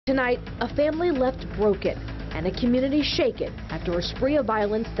Tonight, a family left broken and a community shaken after a spree of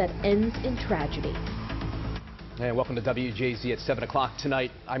violence that ends in tragedy. And welcome to WJZ at 7 o'clock tonight.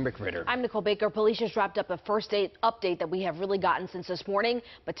 I'm Rick Ritter. I'm Nicole Baker. Police just wrapped up a first aid update that we have really gotten since this morning.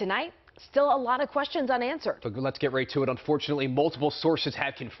 But tonight, still a lot of questions unanswered. So let's get right to it. Unfortunately, multiple sources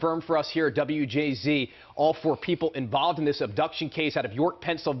have confirmed for us here at WJZ all 4 people involved in this abduction case out of York,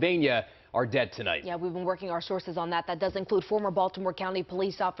 Pennsylvania are dead tonight. Yeah, we've been working our sources on that. That does include former Baltimore County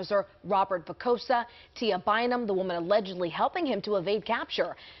police officer Robert Vicosa, Tia Bynum, the woman allegedly helping him to evade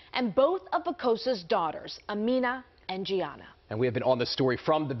capture, and both of Vicosa's daughters, Amina and Gianna. And we have been on the story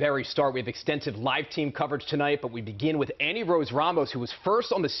from the very start. We have extensive live team coverage tonight, but we begin with Annie Rose Ramos, who was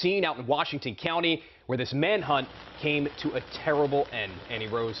first on the scene out in Washington County, where this manhunt came to a terrible end. Annie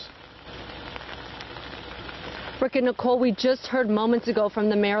Rose. Rick and Nicole, we just heard moments ago from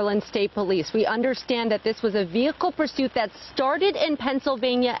the Maryland State Police. We understand that this was a vehicle pursuit that started in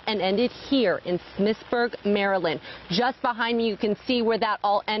Pennsylvania and ended here in Smithsburg, Maryland. Just behind me, you can see where that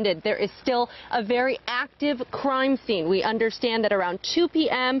all ended. There is still a very active crime scene. We understand that around 2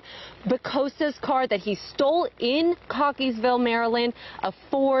 p.m., Vicosa's car that he stole in Cockeysville, Maryland, a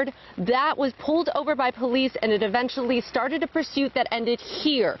Ford, that was pulled over by police, and it eventually started a pursuit that ended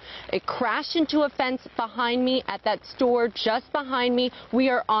here. It crashed into a fence behind me at that store just behind me. We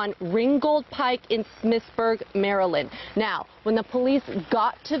are on Ringgold Pike in Smithsburg, Maryland. Now, when the police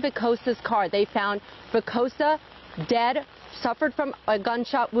got to Vicosa's car, they found Vicosa dead, suffered from a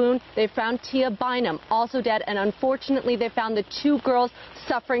gunshot wound. They found Tia Bynum also dead, and unfortunately they found the 2 girls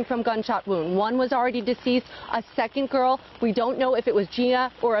suffering from gunshot wound. One was already deceased. A second girl, we don't know if it was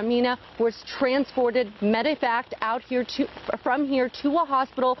Gia or Amina, was transported medevaced out here from here to a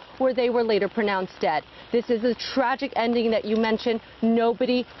hospital where they were later pronounced dead. This is a tragic ending that you mentioned.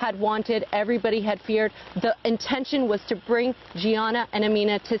 Nobody had wanted, everybody had feared. The intention was to bring Gianna and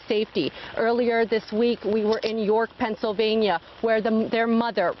Amina to safety. Earlier this week, we were in York, Pennsylvania, where their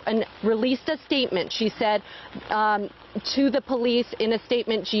mother released a statement. She said to the police in a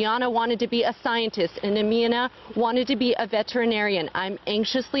statement, Gianna wanted to be a scientist and Amina wanted to be a veterinarian. I'm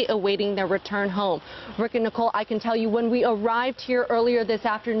anxiously awaiting their return home. Rick and Nicole, I can tell you when we arrived here earlier this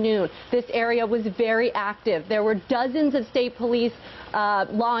afternoon, this area was very active. There were dozens of state police,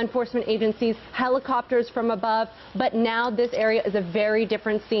 law enforcement agencies, helicopters from above, but now this area is a very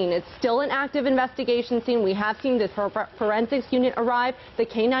different scene. It's still an active investigation scene. We have seen this forensics unit arrive, the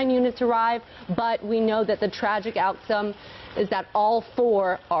K-9 units arrive, but we know that the tragic outcome is that all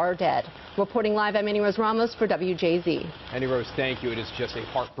 4 are dead. Reporting live, I'm Annie Rose Ramos for WJZ. Annie Rose, thank you. It is just a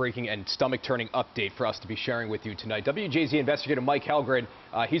heartbreaking and stomach-turning update for us to be sharing with you tonight. WJZ investigator Mike Helgren,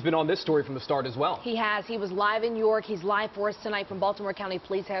 he's been on this story from the start as well. He has. He was live in York. He's live for us tonight from Baltimore County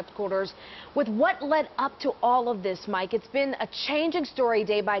Police Headquarters. With what led up to all of this, Mike, it's been a changing story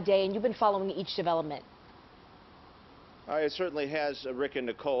day by day, and you've been following each development. It certainly has, Rick and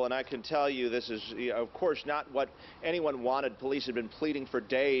Nicole, and I can tell you this is, of course, not what anyone wanted. Police had been pleading for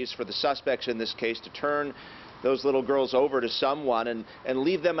days for the suspects in this case to turn those little girls over to someone and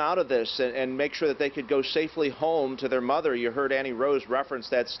leave them out of this and make sure that they could go safely home to their mother. You heard Annie Rose reference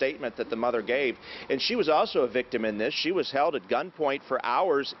that statement that the mother gave, and she was also a victim in this. She was held at gunpoint for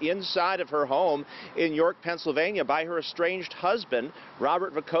hours inside of her home in York, Pennsylvania by her estranged husband,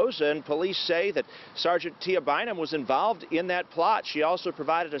 Robert Vicosa, and police say that Sergeant Tia Bynum was involved in that plot. She also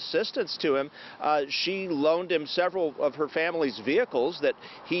provided assistance to him. She loaned him several of her family's vehicles that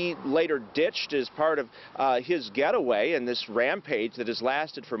he later ditched as part of his getaway in this rampage that has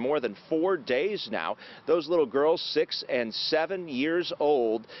lasted for more than 4 days now. Those little girls, 6 and 7 years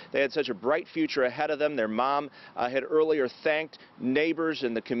old, they had such a bright future ahead of them. Their mom had earlier thanked neighbors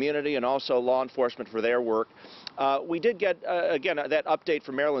in the community and also law enforcement for their work. We did get, again, that update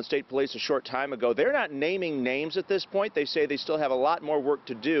from Maryland State Police a short time ago. They're not naming names at this point. They say they still have a lot more work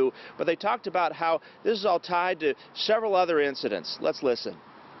to do, but they talked about how this is all tied to several other incidents. Let's listen.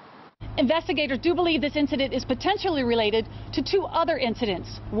 Investigators do believe this incident is potentially related to 2 other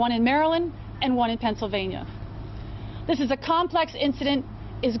incidents, one in Maryland and one in Pennsylvania. This is a complex incident,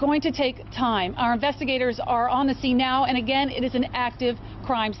 is going to take time. Our investigators are on the scene now, and again, it is an active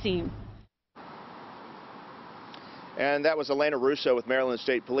crime scene. And that was Elena Russo with Maryland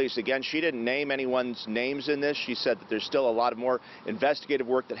State Police. Again, she didn't name anyone's names in this. She said that there's still a lot of more investigative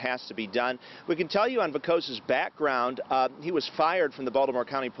work that has to be done. We can tell you on Vicosa's background, he was fired from the Baltimore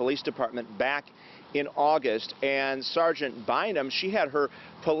County Police Department back in August, and Sergeant Bynum, she had her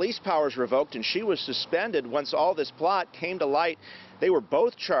police powers revoked and she was suspended once all this plot came to light. They were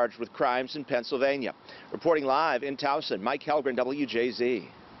both charged with crimes in Pennsylvania. Reporting live in Towson, Mike Helgren, WJZ.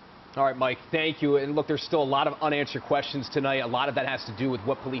 All right, Mike, thank you. And look, there's still a lot of unanswered questions tonight. A lot of that has to do with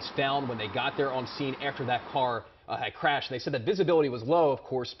what police found when they got there on scene after that car had crashed. And they said that visibility was low, of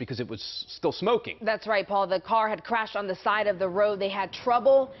course, because it was still smoking. That's right, Paul. The car had crashed on the side of the road. They had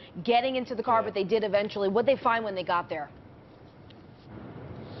trouble getting into the car, but they did eventually. What did they find when they got there?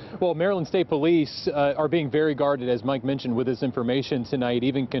 Well, Maryland State Police are being very guarded, as Mike mentioned, with this information tonight,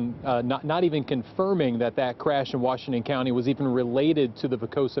 even not even confirming that crash in Washington County was even related to the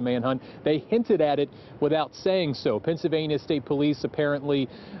Vicosa manhunt. They hinted at it without saying so. Pennsylvania State Police apparently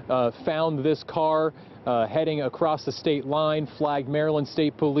found this car heading across the state line, flagged Maryland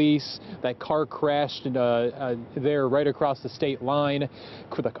State Police. That car crashed there right across the state line.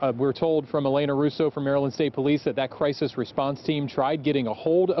 We're told from Elena Russo from Maryland State Police that crisis response team tried getting a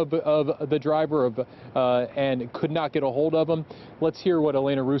hold of the driver and could not get a hold of him. Let's hear what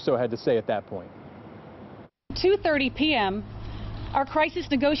Elena Russo had to say at that point. 2:30 p.m., our crisis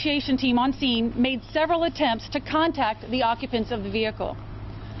negotiation team on scene made several attempts to contact the occupants of the vehicle.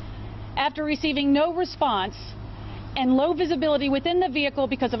 After receiving no response and low visibility within the vehicle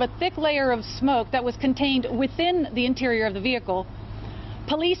because of a thick layer of smoke that was contained within the interior of the vehicle,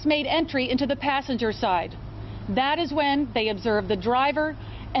 police made entry into the passenger side. That is when they observed the driver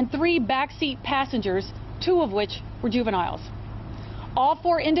and 3 backseat passengers, 2 of which were juveniles. All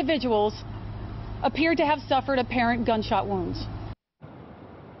 4 individuals appeared to have suffered apparent gunshot wounds.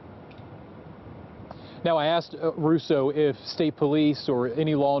 Now, I asked Russo if state police or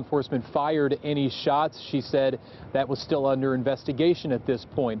any law enforcement fired any shots. She said that was still under investigation at this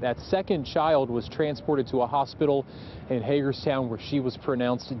point. That second child was transported to a hospital in Hagerstown where she was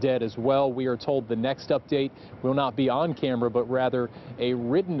pronounced dead as well. We are told the next update will not be on camera, but rather a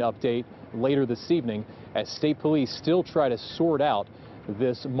written update later this evening as state police still try to sort out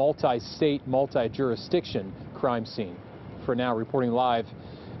this multi-state, multi-jurisdiction crime scene. For now, reporting live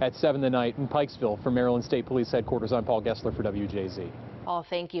at 7 tonight in Pikesville from Maryland State Police Headquarters, I'm Paul Gessler for WJZ. Oh,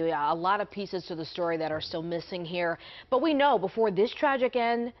 thank you. Yeah, a lot of pieces to the story that are still missing here. But we know before this tragic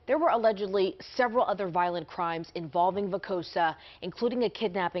end, there were allegedly several other violent crimes involving Vicosa, including a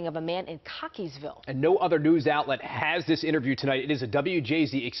kidnapping of a man in Cockeysville. And no other news outlet has this interview tonight. It is a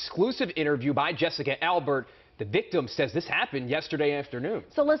WJZ exclusive interview by Jessica Albert. The victim says this happened yesterday afternoon.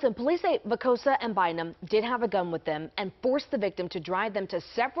 So listen, police say Vicosa and Bynum did have a gun with them and forced the victim to drive them to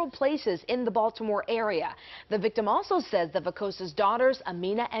several places in the Baltimore area. The victim also says that Vicosa's daughters,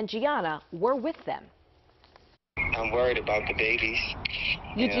 Amina and Gianna, were with them. I'm worried about the babies.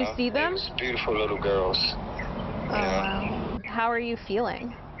 Did you see them? They're beautiful little girls. Oh, wow. How are you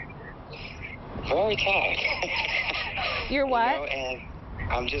feeling? Very tired. You're what? You know, and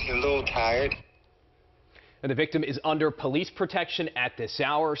I'm just a little tired. And the victim is under police protection at this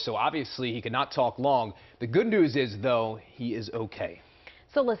hour, so obviously he could not talk long. The good news is, though, he is okay.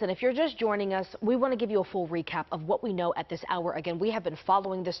 So listen, if you're just joining us, we want to give you a full recap of what we know at this hour. Again, we have been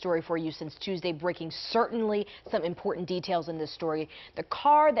following this story for you since Tuesday, breaking certainly some important details in this story. The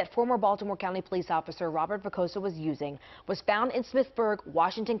car that former Baltimore County Police Officer Robert Vicosa was using was found in Smithsburg,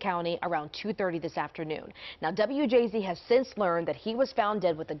 Washington County around 2:30 this afternoon. Now, WJZ has since learned that he was found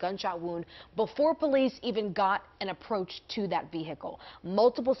dead with a gunshot wound before police even got an approach to that vehicle.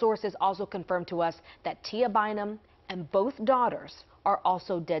 Multiple sources also confirmed to us that Tia Bynum and both daughters are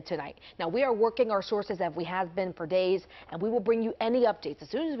also dead tonight. Now, we are working our sources as we have been for days, and we will bring you any updates as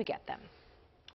soon as we get them.